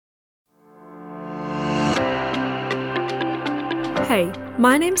Hey,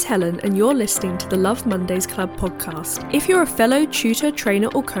 my name's Helen and you're listening to the Love Mondays Club podcast. If you're a fellow tutor, trainer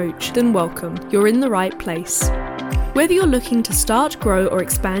or coach, then welcome, you're in the right place. Whether you're looking to start, grow or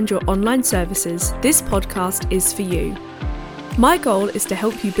expand your online services, this podcast is for you. My goal is to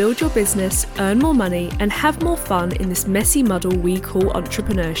help you build your business, earn more money and have more fun in this messy muddle we call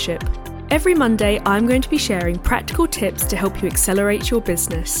entrepreneurship. Every Monday, I'm going to be sharing practical tips to help you accelerate your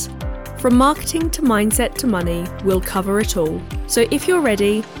business. From marketing to mindset to money, we'll cover it all. So if you're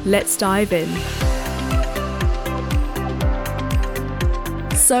ready, let's dive in.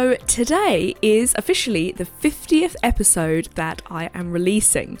 So today is officially the 50th episode that I am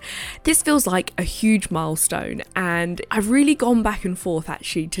releasing. This feels like a huge milestone and I've really gone back and forth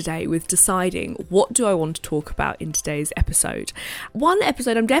actually today with deciding what do I want to talk about in today's episode. One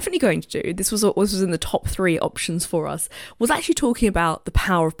episode I'm definitely going to do, this was in the top 3 options for us, was actually talking about the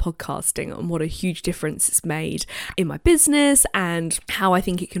power of podcasting and what a huge difference it's made in my business and how I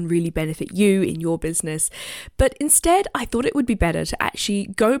think it can really benefit you in your business. But instead I thought it would be better to actually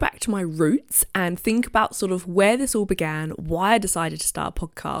go back to my roots and think about sort of where this all began, why I decided to start a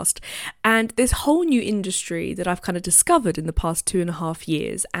podcast, and this whole new industry that I've kind of discovered in the past 2.5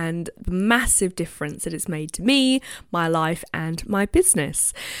 years and the massive difference that it's made to me, my life and my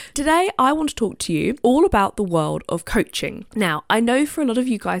business. Today, I want to talk to you all about the world of coaching. Now, I know for a lot of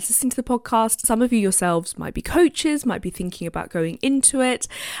you guys listening to the podcast, some of you yourselves might be coaches, might be thinking about going into it.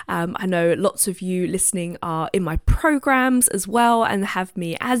 I know lots of you listening are in my programs as well and have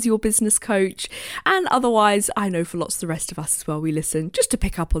me as your business coach, and otherwise I know for lots of the rest of us as well, we listen just to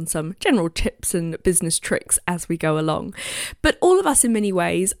pick up on some general tips and business tricks as we go along. But all of us in many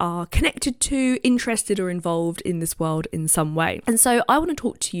ways are connected to, interested or involved in this world in some way. And so I want to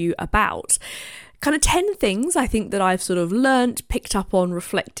talk to you about kind of 10 things I think that I've sort of learnt, picked up on,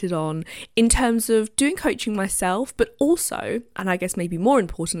 reflected on in terms of doing coaching myself, but also, and I guess maybe more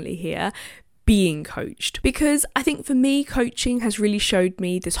importantly here, being coached. Because I think for me, coaching has really showed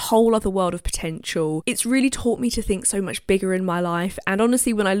me this whole other world of potential. It's really taught me to think so much bigger in my life. And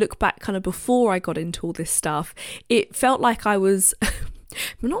honestly, when I look back kind of before I got into all this stuff, it felt like I was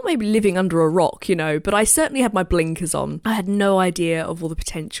not maybe living under a rock, but I certainly had my blinkers on. I had no idea of all the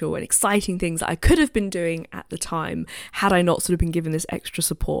potential and exciting things that I could have been doing at the time had I not sort of been given this extra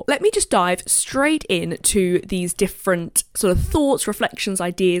support. Let me just dive straight into these different sort of thoughts, reflections,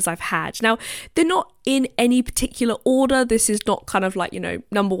 ideas I've had. Now, they're not in any particular order. This is not kind of like,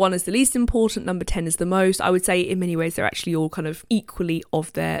 number 1 is the least important, number 10 is the most. I would say in many ways they're actually all kind of equally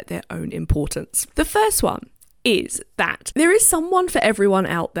of their own importance. The first one is that there is someone for everyone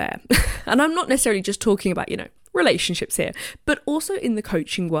out there. And I'm not necessarily just talking about, relationships here, but also in the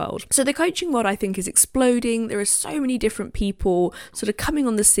coaching world. So the coaching world, I think, is exploding. There are so many different people sort of coming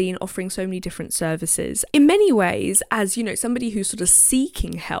on the scene, offering so many different services. In many ways, as somebody who's sort of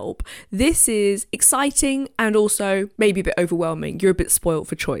seeking help, this is exciting and also maybe a bit overwhelming. You're a bit spoiled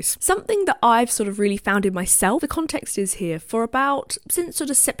for choice. Something that I've sort of really found in myself, the context is here, since sort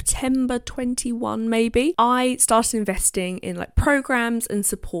of September 21 maybe, I started investing in like programs and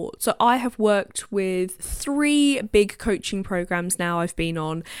support. So I have worked with 3 big coaching programs now I've been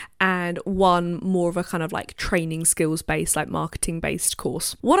on, and 1 more of a kind of like training skills based, like marketing based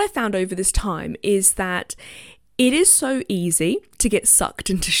course. What I found over this time is that it is so easy to get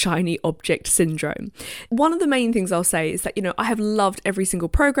sucked into shiny object syndrome. One of the main things I'll say is that, I have loved every single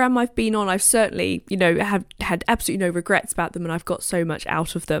program I've been on. I've certainly, have had absolutely no regrets about them and I've got so much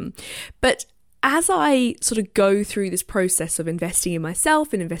out of them. But as I sort of go through this process of investing in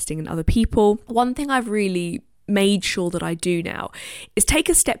myself and investing in other people, one thing I've really made sure that I do now is take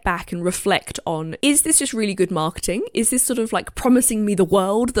a step back and reflect on, is this just really good marketing? Is this sort of like promising me the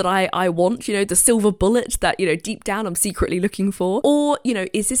world that I want, the silver bullet that, deep down I'm secretly looking for? Or,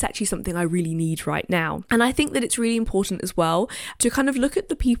 is this actually something I really need right now? And I think that it's really important as well to kind of look at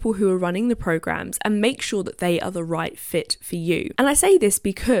the people who are running the programs and make sure that they are the right fit for you. And I say this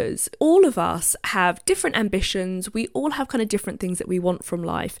because all of us have different ambitions. We all have kind of different things that we want from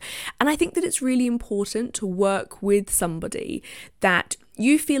life. And I think that it's really important to work with somebody that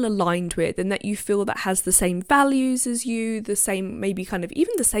you feel aligned with and that you feel that has the same values as you, the same, maybe kind of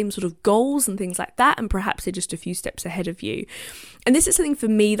even the same sort of goals and things like that, and perhaps they're just a few steps ahead of you. And this is something for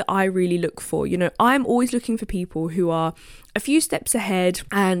me that I really look for. I'm always looking for people who are a few steps ahead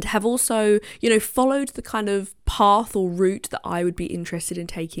and have also, followed the kind of path or route that I would be interested in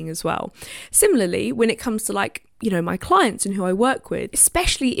taking as well. Similarly, when it comes to like, my clients and who I work with,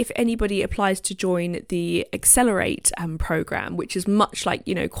 especially if anybody applies to join the Accelerate program, which is much like,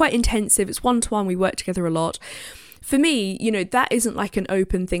 quite intensive. It's 1-to-1. We work together a lot. for me, that isn't like an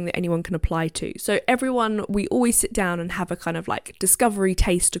open thing that anyone can apply to. So everyone, we always sit down and have a kind of like discovery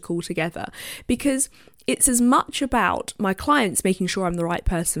taster call together, because it's as much about my clients making sure I'm the right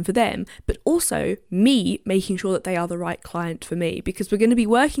person for them, but also me making sure that they are the right client for me, because we're going to be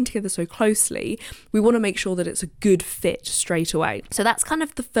working together so closely. We want to make sure that it's a good fit straight away. So that's kind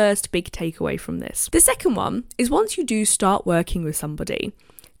of the first big takeaway from this. The second one is, once you do start working with somebody,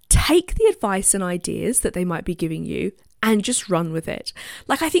 take the advice and ideas that they might be giving you and just run with it.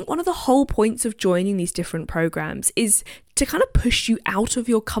 Like, I think one of the whole points of joining these different programs is to kind of push you out of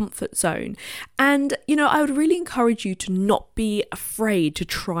your comfort zone. And, I would really encourage you to not be afraid to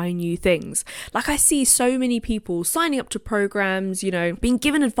try new things. Like, I see so many people signing up to programs, being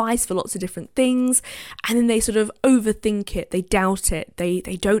given advice for lots of different things, and then they sort of overthink it, they doubt it, they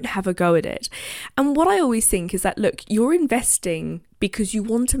don't have a go at it. And what I always think is that, look, you're investing because you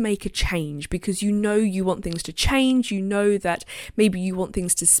want to make a change, because you want things to change, that maybe you want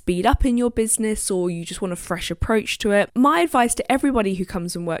things to speed up in your business, or you just want a fresh approach to it. My advice to everybody who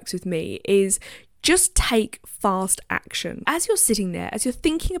comes and works with me is just take fast action. As you're sitting there, as you're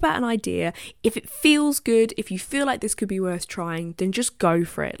thinking about an idea, if it feels good, if you feel like this could be worth trying, then just go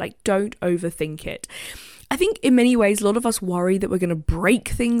for it. Like, don't overthink it. I think in many ways, a lot of us worry that we're going to break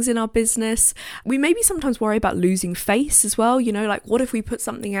things in our business. We maybe sometimes worry about losing face as well. Like, what if we put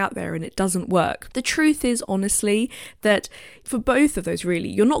something out there and it doesn't work? The truth is, honestly, that for both of those, really,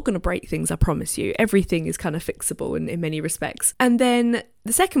 you're not going to break things, I promise you. Everything is kind of fixable in many respects. And then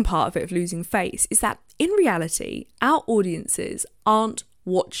the second part of it, of losing face, is that in reality, our audiences aren't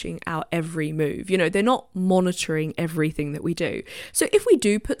watching our every move. They're not monitoring everything that we do. So if we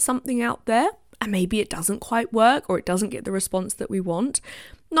do put something out there, and maybe it doesn't quite work, or it doesn't get the response that we want,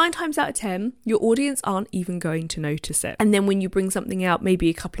 9 times out of 10, your audience aren't even going to notice it. And then when you bring something out maybe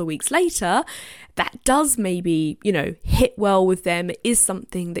a couple of weeks later, that does maybe, hit well with them. It is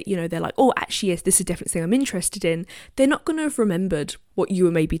something that, they're like, oh, actually, yes, this is definitely something I'm interested in. They're not going to have remembered what you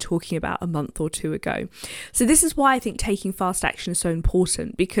were maybe talking about a month or two ago. So this is why I think taking fast action is so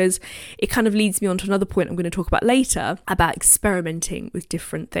important, because it kind of leads me on to another point I'm going to talk about later, about experimenting with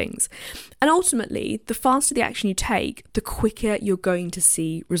different things. And ultimately, the faster the action you take, the quicker you're going to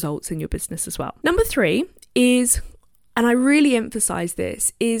see results in your business as well. Number 3 is, and I really emphasize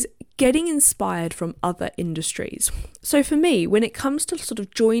this, is getting inspired from other industries. So for me, when it comes to sort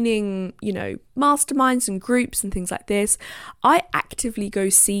of joining, masterminds and groups and things like this, I actively go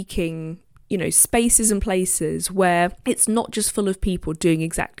seeking spaces and places where it's not just full of people doing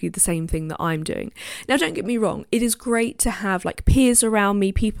exactly the same thing that I'm doing. Now, don't get me wrong, it is great to have like peers around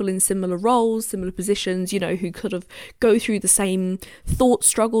me, people in similar roles, similar positions, who could have go through the same thoughts,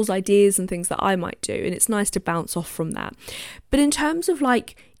 struggles, ideas and things that I might do. And it's nice to bounce off from that. But in terms of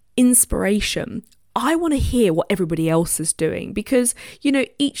like inspiration, I want to hear what everybody else is doing, because,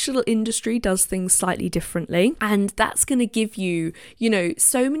 each little industry does things slightly differently. And that's going to give you,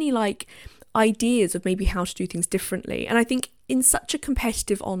 so many like ideas of maybe how to do things differently. And I think in such a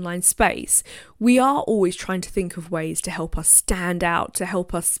competitive online space, we are always trying to think of ways to help us stand out, to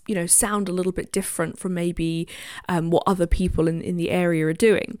help us, sound a little bit different from maybe what other people in the area are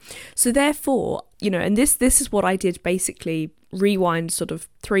doing. So therefore, and this is what I did, basically rewind sort of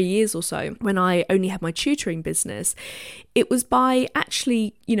 3 years or so, when I only had my tutoring business. It was by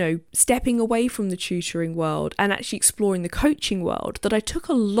actually, stepping away from the tutoring world and actually exploring the coaching world that I took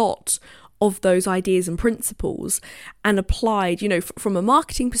a lot of those ideas and principles and applied, from a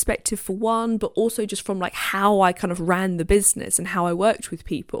marketing perspective for one, but also just from like how I kind of ran the business and how I worked with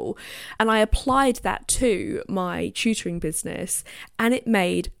people. And I applied that to my tutoring business, and it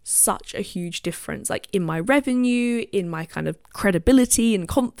made such a huge difference, like in my revenue, in my kind of credibility and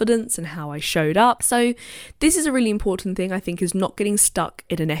confidence and how I showed up. So this is a really important thing, I think, is not getting stuck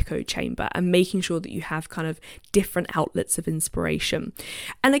in an echo chamber and making sure that you have kind of different outlets of inspiration.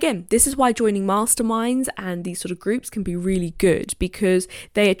 And again, this is why joining masterminds and these sort of groups can be really good, because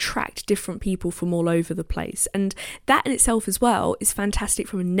they attract different people from all over the place. And that in itself as well is fantastic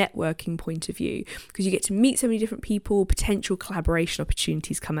from a networking point of view, because you get to meet so many different people, potential collaboration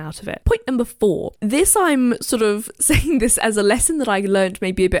opportunities come out of it. Point number 4, this I'm sort of saying this as a lesson that I learned,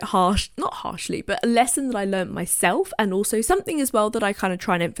 maybe a bit not harshly, but a lesson that I learned myself, and also something as well that I kind of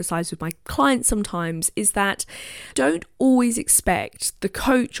try and emphasize with my clients sometimes, is that don't always expect the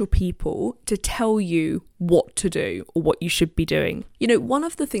coach or people to tell you what to do or what you should be doing. One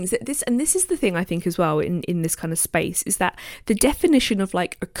of the things that this is the thing I think as well in this kind of space, is that the definition of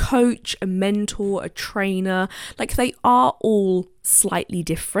like a coach, a mentor, a trainer, like they are all slightly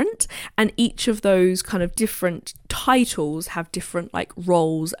different, and each of those kind of different titles have different like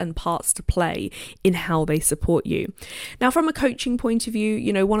roles and parts to play in how they support you. Now, from a coaching point of view,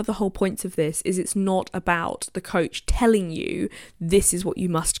 you know, one of the whole points of this is it's not about the coach telling you this is what you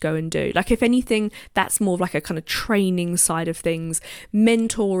must go and do. Like, if anything, that's more of like a kind of training side of things.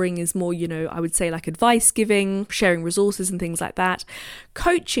 Mentoring is more, you know, I would say like advice giving, sharing resources and things like that.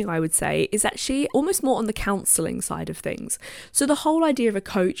 Coaching, I would say, is actually almost more on the counseling side of things. So the whole idea of a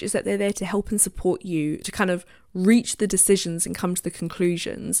coach is that they're there to help and support you to kind of reach the decisions and come to the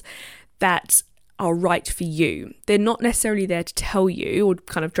conclusions that are right for you. They're not necessarily there to tell you or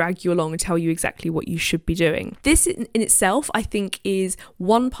kind of drag you along and tell you exactly what you should be doing. This in itself, I think, is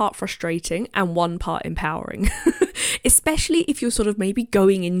one part frustrating and one part empowering, especially if you're sort of maybe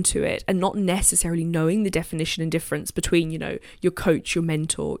going into it and not necessarily knowing the definition and difference between, you know, your coach, your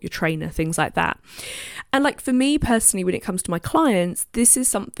mentor, your trainer, things like that. And like for me personally, when it comes to my clients, this is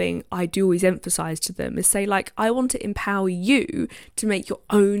something I do always emphasize to them, is say like, I want to empower you to make your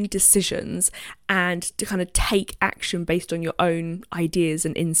own decisions and to kind of take action based on your own ideas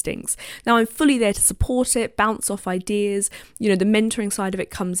and instincts. Now, I'm fully there to support it, bounce off ideas. You know, the mentoring side of it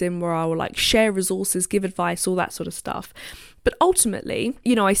comes in where I will like share resources, give advice, all that sort of stuff. But ultimately,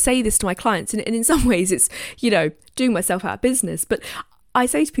 you know, I say this to my clients, and in some ways it's, you know, doing myself out of business, but I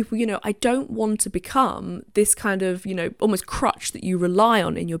say to people, you know, I don't want to become this kind of, you know, almost crutch that you rely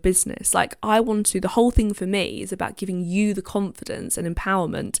on in your business. Like, I want to, the whole thing for me is about giving you the confidence and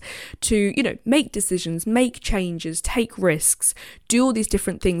empowerment to, you know, make decisions, make changes, take risks, do all these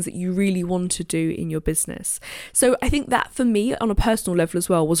different things that you really want to do in your business. So I think that for me on a personal level as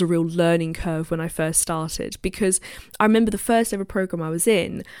well was a real learning curve when I first started, because I remember the first ever program I was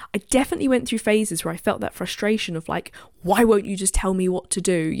in, I definitely went through phases where I felt that frustration of like, why won't you just tell me what to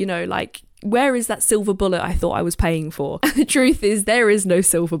do? You know, like, where is that silver bullet I thought I was paying for? And the truth is, there is no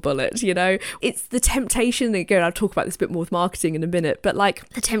silver bullet, you know? It's the temptation, again, I'll talk about this a bit more with marketing in a minute, but like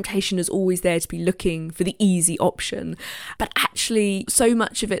the temptation is always there to be looking for the easy option. But actually, so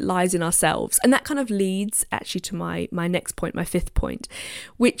much of it lies in ourselves. And that kind of leads actually to my next point, my fifth point,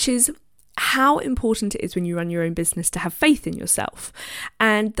 which is how important it is when you run your own business to have faith in yourself.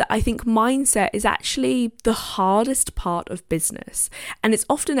 And that I think mindset is actually the hardest part of business. And it's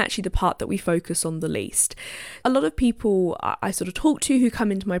often actually the part that we focus on the least. A lot of people I sort of talk to who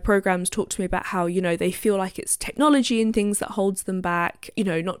come into my programs talk to me about how, you know, they feel like it's technology and things that holds them back, you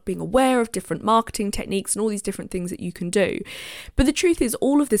know, not being aware of different marketing techniques and all these different things that you can do. But the truth is,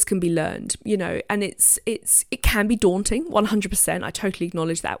 all of this can be learned, you know, and it can be daunting, 100%. I totally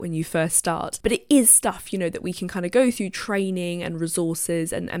acknowledge that when you first start, but it is stuff, you know, that we can kind of go through training and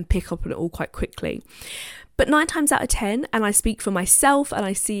resources and pick up on it all quite quickly. But 9 times out of 10, and I speak for myself and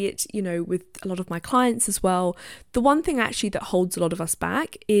I see it, you know, with a lot of my clients as well, the one thing actually that holds a lot of us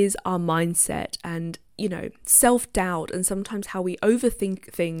back is our mindset and, you know, self-doubt, and sometimes how we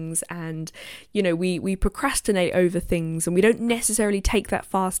overthink things, and, you know, we procrastinate over things and we don't necessarily take that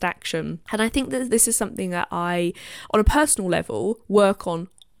fast action. And I think that this is something that I, on a personal level, work on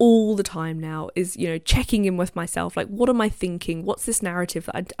all the time now, is, you know, checking in with myself, like, what am I thinking? What's this narrative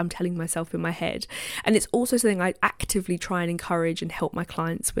that I'm telling myself in my head? And it's also something I actively try and encourage and help my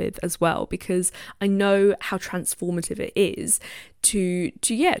clients with as well, because I know how transformative it is to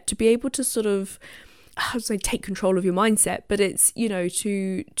be able to sort of, how to say, take control of your mindset, but it's, you know,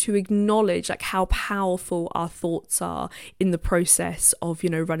 to acknowledge like how powerful our thoughts are in the process of, you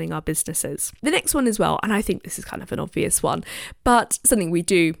know, running our businesses. The next one as well, and I think this is kind of an obvious one, but something we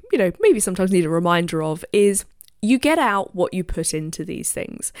do, you know, maybe sometimes need a reminder of, is you get out what you put into these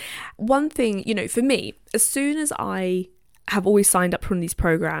things. One thing, you know, for me, as soon as I have always signed up for one of these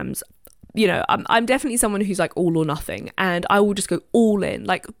programs, you know, I'm definitely someone who's like all or nothing, and I will just go all in.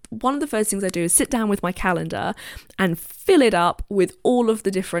 Like, one of the first things I do is sit down with my calendar and fill it up with all of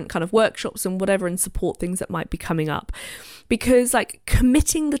the different kind of workshops and whatever and support things that might be coming up. Because like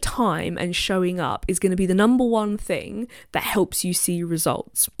committing the time and showing up is going to be the number one thing that helps you see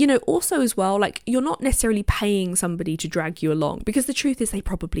results. You know, also as well, like, you're not necessarily paying somebody to drag you along, because the truth is they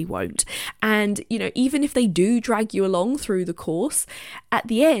probably won't. And, you know, even if they do drag you along through the course, at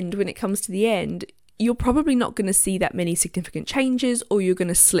the end, when it comes to the end, you're probably not going to see that many significant changes, or you're going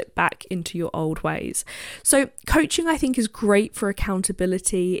to slip back into your old ways. So coaching, I think, is great for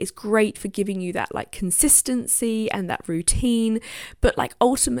accountability. It's great for giving you that like consistency and that routine. But like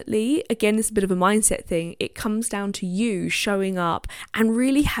ultimately, again, it's a bit of a mindset thing. It comes down to you showing up and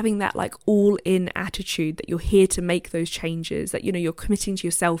really having that like all in attitude that you're here to make those changes, that, you know, you're committing to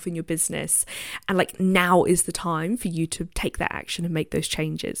yourself in your business, and like now is the time for you to take that action and make those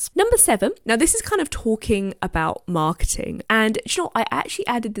changes. Number 7. Now this is kind kind of talking about marketing. And you know, I actually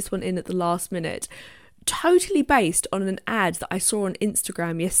added this one in at the last minute, totally based on an ad that I saw on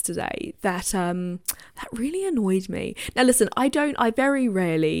Instagram yesterday that really annoyed me. Now listen, I very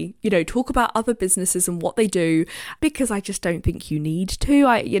rarely, talk about other businesses and what they do, because I just don't think you need to.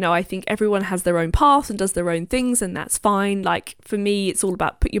 I think everyone has their own path and does their own things, and that's fine. Like for me, it's all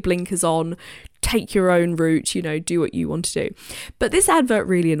about put your blinkers on, take your own route, do what you want to do. But this advert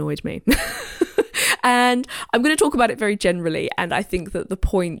really annoyed me. And I'm going to talk about it very generally, and I think that the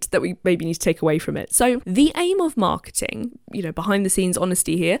point that we maybe need to take away from it. So the aim of marketing, behind the scenes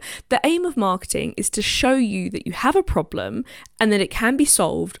honesty here, the aim of marketing is to show you that you have a problem and that it can be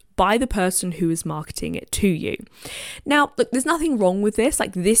solved by the person who is marketing it to you. Now, look, there's nothing wrong with this.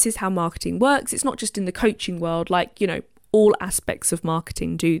 Like, this is how marketing works. It's not just in the coaching world, all aspects of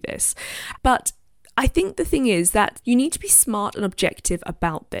marketing do this. But I think the thing is that you need to be smart and objective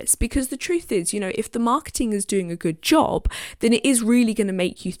about this, because the truth is, if the marketing is doing a good job, then it is really going to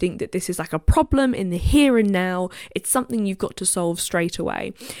make you think that this is like a problem in the here and now. It's something you've got to solve straight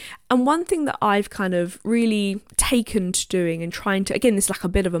away. And one thing that I've kind of really taken to doing and trying to, again, this is like a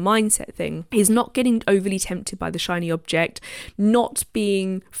bit of a mindset thing, is not getting overly tempted by the shiny object, not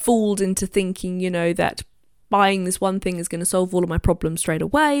being fooled into thinking, that buying this one thing is going to solve all of my problems straight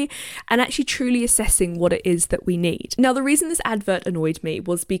away, and actually truly assessing what it is that we need. Now, the reason this advert annoyed me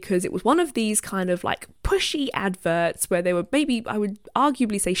was because it was one of these kind of like pushy adverts where they were, maybe I would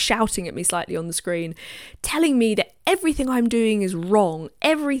arguably say, shouting at me slightly on the screen, telling me that everything I'm doing is wrong,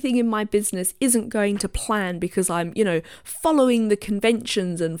 everything in my business isn't going to plan because I'm, following the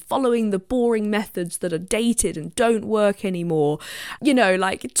conventions and following the boring methods that are dated and don't work anymore,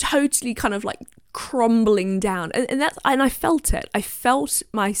 like totally kind of like crumbling down, and I felt it. I felt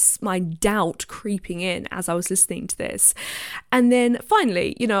my doubt creeping in as I was listening to this, and then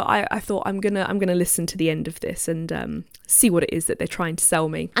finally, I thought I'm gonna listen to the end of this and see what it is that they're trying to sell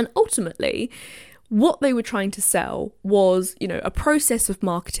me. And ultimately, what they were trying to sell was, a process of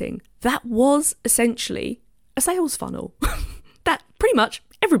marketing that was essentially a sales funnel that pretty much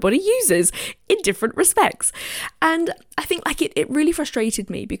everybody uses in different respects. And I think it really frustrated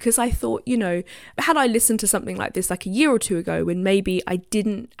me, because I thought, had I listened to something like this like a year or two ago, when maybe I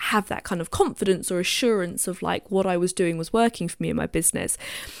didn't have that kind of confidence or assurance of like what I was doing was working for me in my business,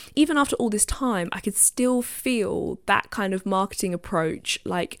 even after all this time, I could still feel that kind of marketing approach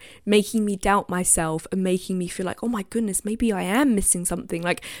like making me doubt myself and making me feel like, oh my goodness, maybe I am missing something.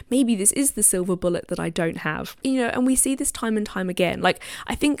 Like maybe this is the silver bullet that I don't have. And we see this time and time again. Like,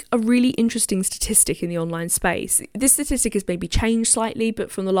 I think a really interesting statistic in the online space, this statistic has maybe changed slightly, but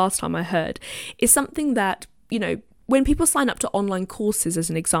from the last time I heard, is something that, when people sign up to online courses, as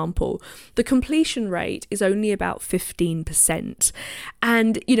an example, the completion rate is only about 15%.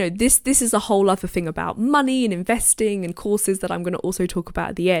 And, this is a whole other thing about money and investing and courses that I'm going to also talk about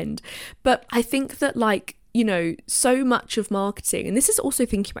at the end. But I think that so much of marketing, and this is also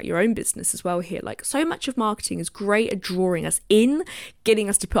thinking about your own business as well here, like so much of marketing is great at drawing us in, getting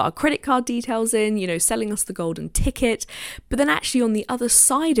us to put our credit card details in, selling us the golden ticket. But then actually on the other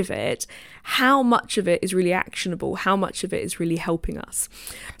side of it, how much of it is really actionable? How much of it is really helping us?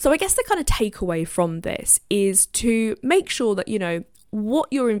 So I guess the kind of takeaway from this is to make sure that, what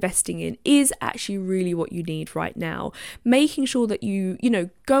you're investing in is actually really what you need right now. Making sure that you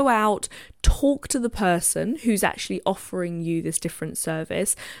go out, talk to the person who's actually offering you this different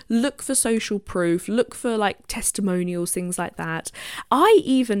service, look for social proof, look for like testimonials, things like that. I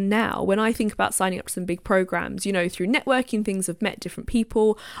even now, when I think about signing up to some big programs, through networking things, I've met different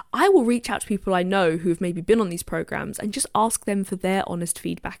people, I will reach out to people I know who've maybe been on these programs and just ask them for their honest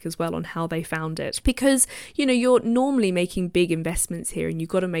feedback as well on how they found it. Because, you're normally making big investments here, and you've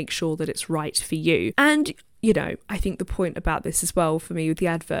got to make sure that it's right for you. And I think the point about this as well for me with the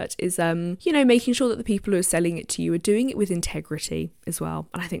advert is, making sure that the people who are selling it to you are doing it with integrity as well.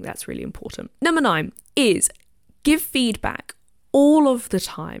 And I think that's really important. Number 9 is give feedback all of the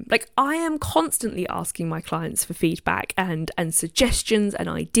time. Like, I am constantly asking my clients for feedback and suggestions and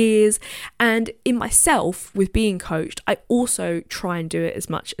ideas. And in myself, with being coached, I also try and do it as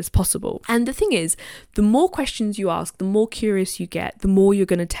much as possible. And the thing is, the more questions you ask, the more curious you get, the more you're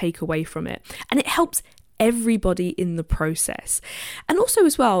going to take away from it. And it helps everybody in the process. And also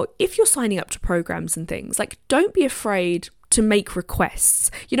as well, if you're signing up to programs and things, like, don't be afraid to make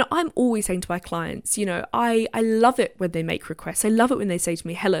requests. I'm always saying to my clients, I love it when they make requests. I love it when they say to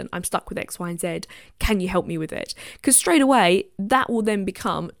me, Helen, I'm stuck with X, Y, and Z. Can you help me with it? Because straight away, that will then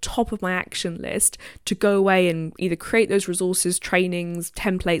become top of my action list to go away and either create those resources, trainings,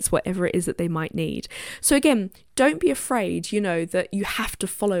 templates, whatever it is that they might need. So again, don't be afraid, that you have to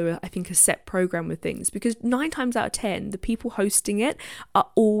follow, I think, a set program with things, because 9 times out of 10, the people hosting it are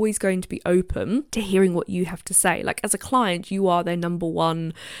always going to be open to hearing what you have to say. Like, as a client, you are their number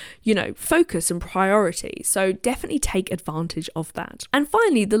one, focus and priority. So definitely take advantage of that. And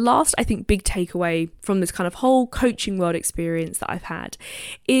finally, the last, I think, big takeaway from this kind of whole coaching world experience that I've had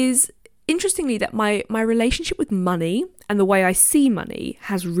is, interestingly, that my relationship with money and the way I see money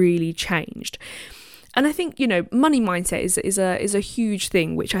has really changed. And I think, money mindset is a huge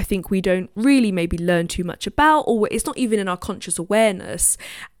thing, which I think we don't really maybe learn too much about, or it's not even in our conscious awareness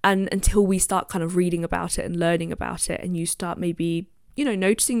until we start kind of reading about it and learning about it, and you start maybe,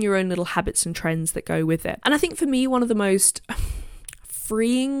 noticing your own little habits and trends that go with it. And I think for me, one of the most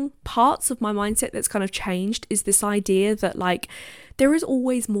freeing parts of my mindset that's kind of changed is this idea that, like, there is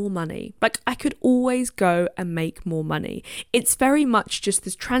always more money. Like, I could always go and make more money. It's very much just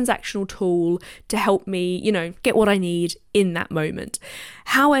this transactional tool to help me, get what I need in that moment.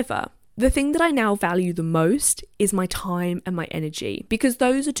 However, the thing that I now value the most is my time and my energy, because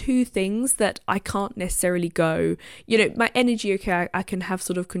those are two things that I can't necessarily go, my energy, okay, I can have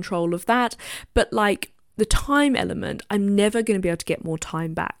sort of control of that, but like, the time element, I'm never going to be able to get more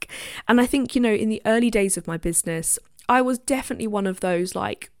time back. And I think, in the early days of my business, I was definitely one of those,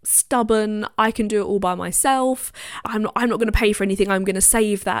 like, stubborn, I can do it all by myself, I'm not going to pay for anything, I'm going to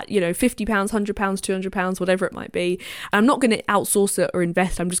save that, £50, £100, £200, whatever it might be, and I'm not going to outsource it or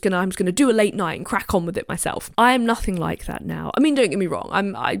invest, I'm just going to do a late night and crack on with it myself. I am nothing like that now. I mean, don't get me wrong,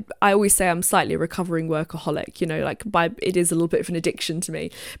 I always say I'm slightly a recovering workaholic, it is a little bit of an addiction to me,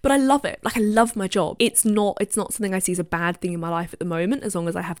 but I love it. Like, I love my job. It's not something I see as a bad thing in my life at the moment, as long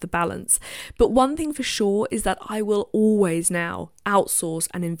as I have the balance. But one thing for sure is that I will always now outsource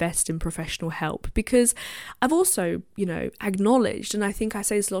and invest in professional help, because I've also, acknowledged, and I think I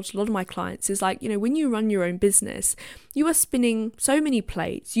say this a lot of my clients, is like, when you run your own business, you are spinning so many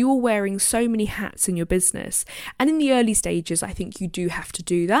plates, you are wearing so many hats in your business. And in the early stages, I think you do have to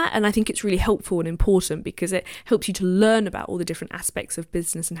do that. And I think it's really helpful and important, because it helps you to learn about all the different aspects of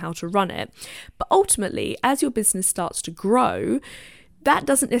business and how to run it. But ultimately, as your business starts to grow, that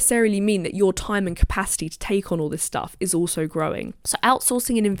doesn't necessarily mean that your time and capacity to take on all this stuff is also growing. So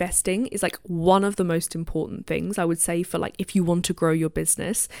outsourcing and investing is like one of the most important things, I would say, for like if you want to grow your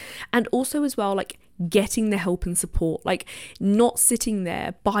business. And also as well, like getting the help and support, like not sitting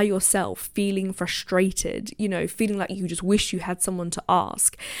there by yourself feeling frustrated, feeling like you just wish you had someone to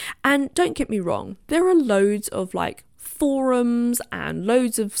ask. And don't get me wrong, there are loads of like forums and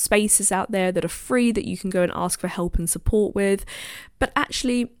loads of spaces out there that are free that you can go and ask for help and support with. But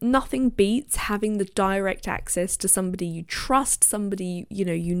actually, nothing beats having the direct access to somebody you trust, somebody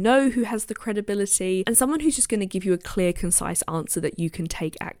who has the credibility, and someone who's just going to give you a clear, concise answer that you can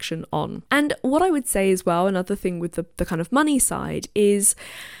take action on. And what I would say as well, another thing with the kind of money side is,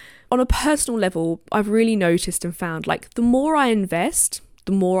 on a personal level, I've really noticed and found, like, the more I invest,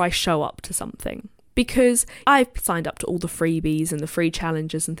 the more I show up to something. Because I've signed up to all the freebies and the free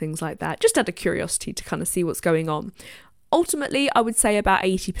challenges and things like that, just out of curiosity to kind of see what's going on. Ultimately, I would say about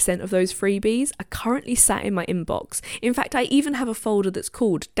 80% of those freebies are currently sat in my inbox. In fact, I even have a folder that's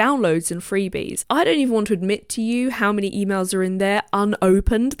called Downloads and Freebies. I don't even want to admit to you how many emails are in there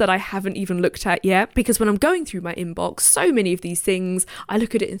unopened that I haven't even looked at yet, because when I'm going through my inbox, so many of these things, I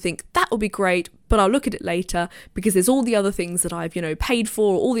look at it and think, that will be great, but I'll look at it later, because there's all the other things that I've, paid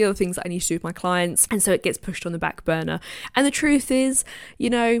for, all the other things that I need to do with my clients, and so it gets pushed on the back burner. And the truth is,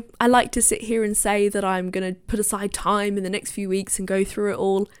 I like to sit here and say that I'm going to put aside time in the next few weeks and go through it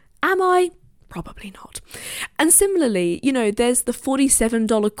all. Am I? Probably not. And similarly, there's the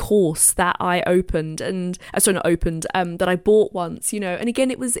 $47 course that I opened and that I bought once, and again,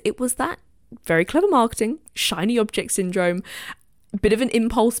 it was that very clever marketing, shiny object syndrome, bit of an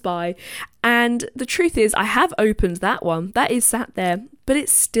impulse buy. And the truth is, I have opened that one. That is sat there, but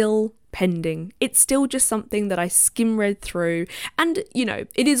it's still pending. It's still just something that I skim read through. And,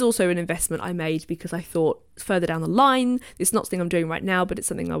 it is also an investment I made because I thought further down the line, it's not something I'm doing right now, but it's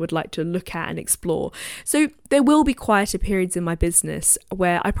something I would like to look at and explore. So there will be quieter periods in my business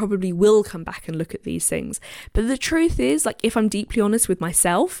where I probably will come back and look at these things. But the truth is, like, if I'm deeply honest with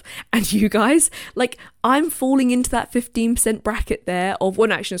myself and you guys, like, I'm falling into that 15% bracket there of,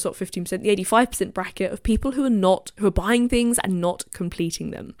 well, actually it's not 15%, the 85% bracket of people who are buying things and not completing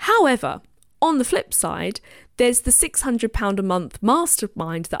them. However, on the flip side, there's the £600 a month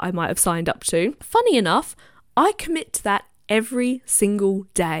mastermind that I might have signed up to. Funny enough, I commit to that every single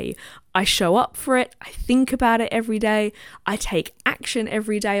day. I show up for it. I think about it every day. I take action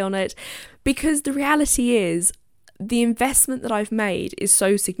every day on it, because the reality is, the investment that I've made is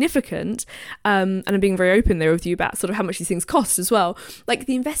so significant, and I'm being very open there with you about sort of how much these things cost as well. Like,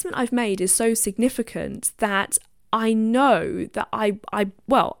 the investment I've made is so significant that I know that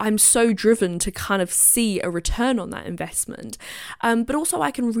I'm so driven to kind of see a return on that investment, but also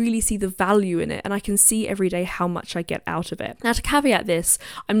I can really see the value in it, and I can see every day how much I get out of it. Now, to caveat this,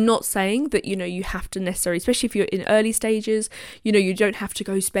 I'm not saying that, you have to necessarily, especially if you're in early stages, you don't have to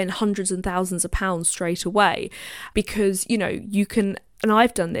go spend hundreds and thousands of pounds straight away, because, you can, and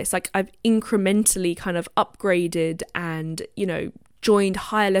I've done this, like, I've incrementally kind of upgraded and, joined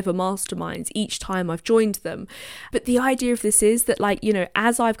higher level masterminds each time I've joined them. But the idea of this is that, like,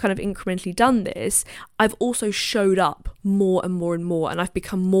 as I've kind of incrementally done this, I've also showed up more and more and more, and I've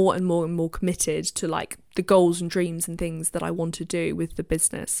become more and more and more committed to, like, the goals and dreams and things that I want to do with the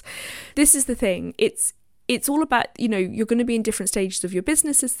business. This is the thing. It's all about, you're going to be in different stages of your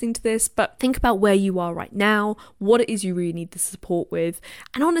business listening to this, but think about where you are right now, what it is you really need the support with.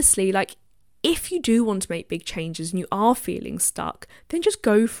 And honestly, like, if you do want to make big changes and you are feeling stuck, then just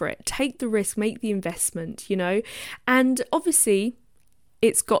go for it. Take the risk, make the investment, and obviously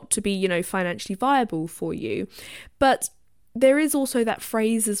it's got to be, financially viable for you. But there is also that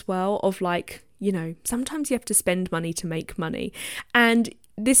phrase as well of, like, sometimes you have to spend money to make money. And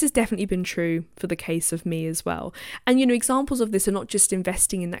this has definitely been true for the case of me as well. And, examples of this are not just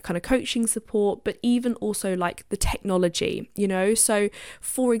investing in that kind of coaching support, but even also like the technology, So,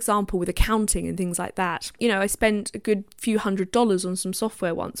 for example, with accounting and things like that, I spent a good few $100s on some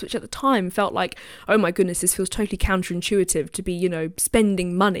software once, which at the time felt like, oh my goodness, this feels totally counterintuitive to be,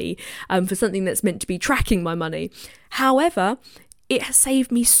 spending money for something that's meant to be tracking my money. However, it has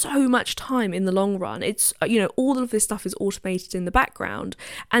saved me so much time in the long run. It's, all of this stuff is automated in the background.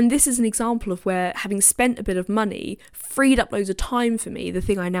 And this is an example of where having spent a bit of money freed up loads of time for me, the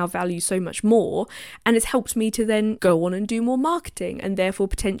thing I now value so much more. And it's helped me to then go on and do more marketing and therefore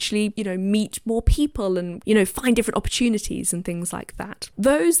potentially, meet more people and, find different opportunities and things like that.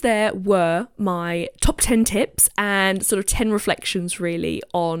 Those there were my top 10 tips and sort of 10 reflections really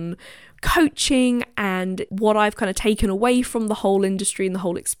on coaching and what I've kind of taken away from the whole industry and the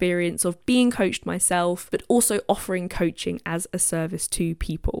whole experience of being coached myself, but also offering coaching as a service to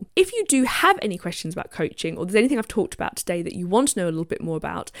people. If you do have any questions about coaching, or there's anything I've talked about today that you want to know a little bit more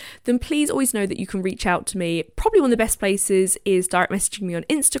about, then please always know that you can reach out to me. Probably one of the best places is direct messaging me on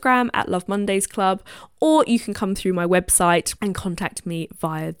Instagram at Love Mondays Club, or you can come through my website and contact me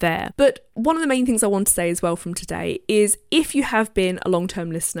via there. But one of the main things I want to say as well from today is, if you have been a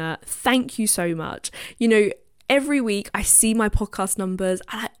long-term listener, thank you so much. Every week I see my podcast numbers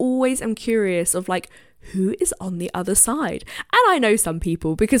and I always am curious of, like, who is on the other side? And I know some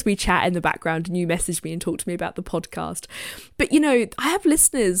people because we chat in the background and you message me and talk to me about the podcast. But, I have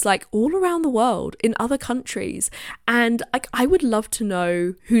listeners like all around the world in other countries. And like, I would love to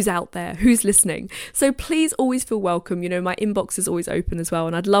know who's out there, who's listening. So please always feel welcome. My inbox is always open as well.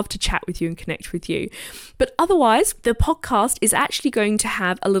 And I'd love to chat with you and connect with you. But otherwise, the podcast is actually going to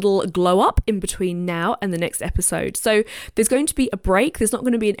have a little glow up in between now and the next episode. So there's going to be a break. There's not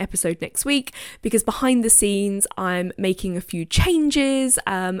going to be an episode next week because behind the scenes I'm making a few changes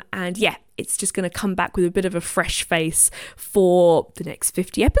and it's just going to come back with a bit of a fresh face for the next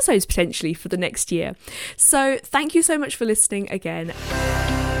 50 episodes potentially for the next year. So thank you so much for listening again.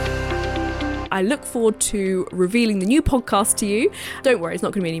 I look forward to revealing the new podcast to you. Don't worry, it's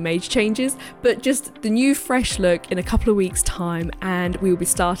not going to be any major changes, but just the new fresh look in a couple of weeks' time, and we will be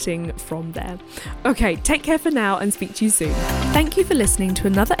starting from there. Okay, take care for now and speak to you soon. Thank you for listening to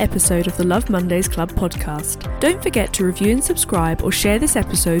another episode of the Love Mondays Club podcast. Don't forget to review and subscribe or share this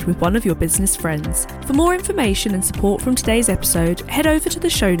episode with one of your business friends. For more information and support from today's episode, head over to the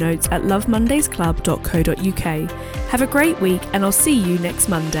show notes at lovemondaysclub.co.uk. Have a great week, and I'll see you next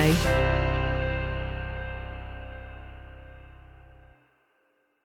Monday.